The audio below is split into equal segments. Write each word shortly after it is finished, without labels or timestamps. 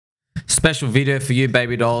special video for you,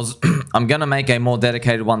 baby dolls. I'm going to make a more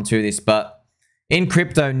dedicated one to this, but in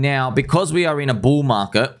crypto now, because we are in a bull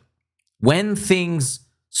market, when things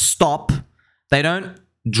stop, they don't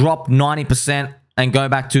drop 90% and go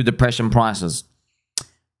back to depression prices,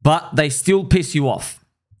 but they still piss you off.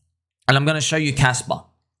 And I'm going to show you Casper.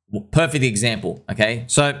 Perfect example, okay?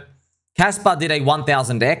 So Casper did a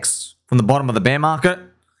 1000x from the bottom of the bear market.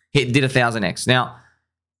 It did 1000x. Now,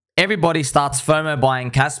 everybody starts FOMO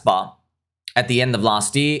buying Casper at the end of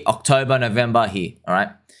last year, October, November here, all right?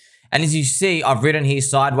 And as you see, I've written here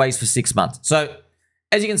sideways for 6 months. So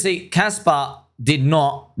as you can see, Casper did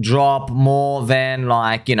not drop more than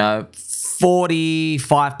like,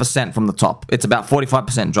 45% from the top. It's about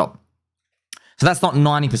 45% drop. So that's not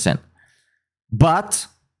 90%. But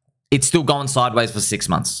it's still going sideways for 6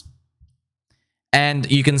 months.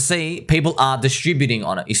 And you can see people are distributing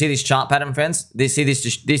on it. You see this chart pattern, friends? This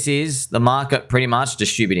is the market pretty much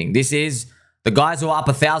distributing. This is the guys who are up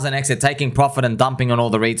 1000x are taking profit and dumping on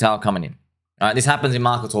all the retail coming in. All right, this happens in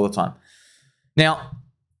markets all the time. Now,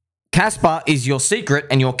 Casper is your secret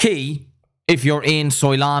and your key if you're in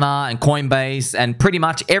Solana and Coinbase and pretty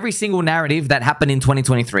much every single narrative that happened in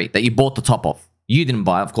 2023 that you bought the top of. You didn't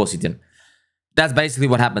buy, of course you didn't. That's basically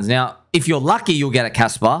what happens. Now, if you're lucky, you'll get a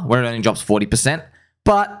Casper where it only drops 40%.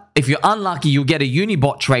 But if you're unlucky, you'll get a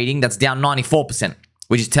Unibot trading that's down 94%,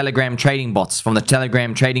 which is Telegram trading bots from the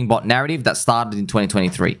Telegram trading bot narrative that started in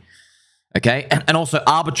 2023. Okay? And also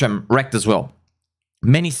Arbitrum wrecked as well.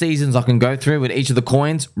 Many seasons I can go through with each of the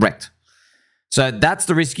coins wrecked. So that's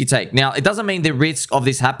the risk you take. Now, it doesn't mean the risk of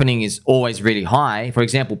this happening is always really high. For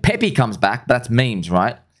example, Pepe comes back, but that's memes,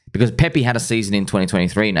 right? Because Pepe had a season in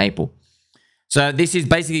 2023 in April. So this is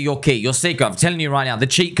basically your key, your secret. I'm telling you right now, the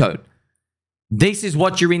cheat code. This is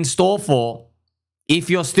what you're in store for if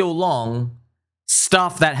you're still long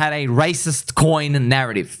stuff that had a racist coin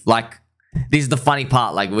narrative. Like, this is the funny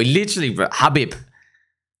part. Like, we literally, bro, Habib,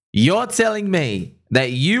 you're telling me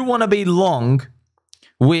that you want to be long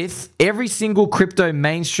with every single crypto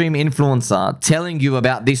mainstream influencer telling you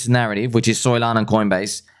about this narrative, which is Solana and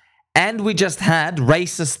Coinbase, and we just had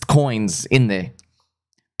racist coins in there.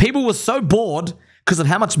 People were so bored because of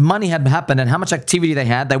how much money had happened and how much activity they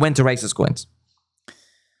had, they went to racist coins.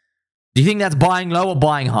 Do you think that's buying low or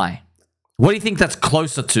buying high? What do you think that's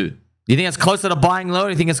closer to? Do you think it's closer to buying low or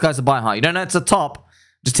do you think it's closer to buying high? You don't know it's the top.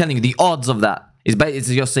 Just telling you the odds of that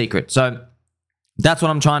is your secret. So that's what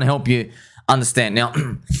I'm trying to help you understand. Now,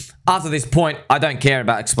 after this point, I don't care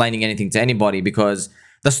about explaining anything to anybody because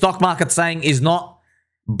the stock market saying is not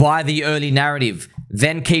buy the early narrative,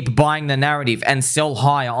 then keep buying the narrative and sell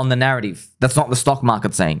higher on the narrative. That's not the stock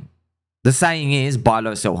market saying. The saying is buy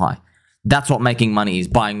low, sell high. That's what making money is,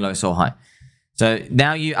 buying low, sell high. So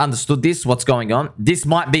now you understood this, what's going on. This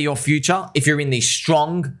might be your future if you're in these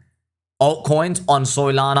strong altcoins on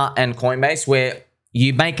Solana and Coinbase where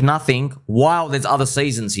you make nothing while there's other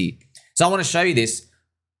seasons here. So I want to show you this.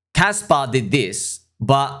 Casper did this,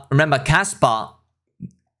 but remember Casper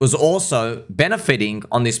was also benefiting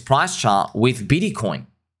on this price chart with Bitcoin.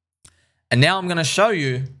 And now I'm going to show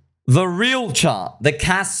you the real chart, the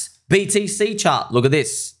CAS BTC chart. Look at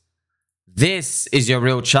this. This is your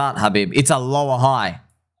real chart, Habib. It's a lower high.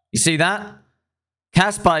 You see that?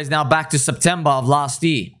 Casper is now back to September of last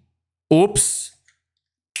year. Oops.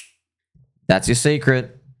 That's your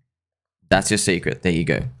secret. That's your secret. There you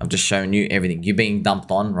go. I've just shown you everything. You're being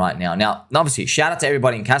dumped on right now. Now, obviously, shout out to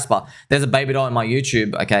everybody in Casper. There's a baby doll in my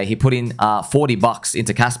YouTube. Okay, he put in 40 bucks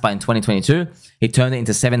into Casper in 2022. He turned it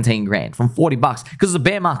into 17 grand from 40 bucks because it's a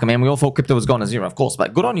bear market, man. We all thought crypto was going to zero, of course,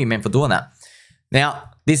 but good on you, man, for doing that. Now,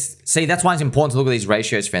 see, that's why it's important to look at these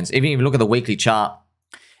ratios, friends. Even if you look at the weekly chart.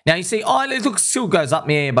 Now, you see, oh, it still goes up,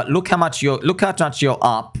 yeah, but look how much you're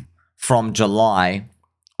up from July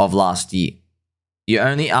of last year. You're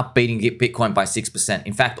only up beating Bitcoin by 6%.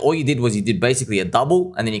 In fact, all you did was you did basically a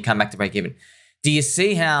double and then you come back to break even. Do you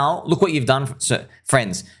see how, look what you've done,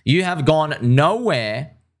 friends. You have gone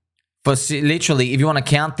nowhere for literally, if you want to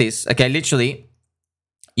count this, okay, literally,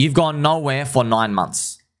 you've gone nowhere for 9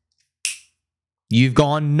 months. You've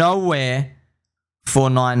gone nowhere for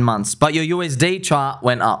 9 months, but your USD chart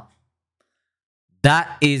went up.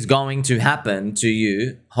 That is going to happen to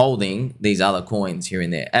you holding these other coins here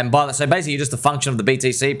and there. And so basically, you're just a function of the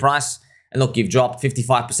BTC price. And look, you've dropped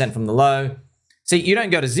 55% from the low. See, you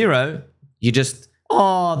don't go to zero. You just,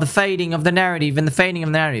 oh, the fading of the narrative and the fading of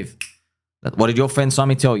the narrative. What did your friend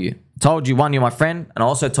Sami tell you? Told you, one, you're my friend. And I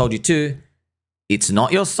also told you, two, it's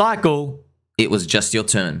not your cycle. It was just your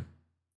turn.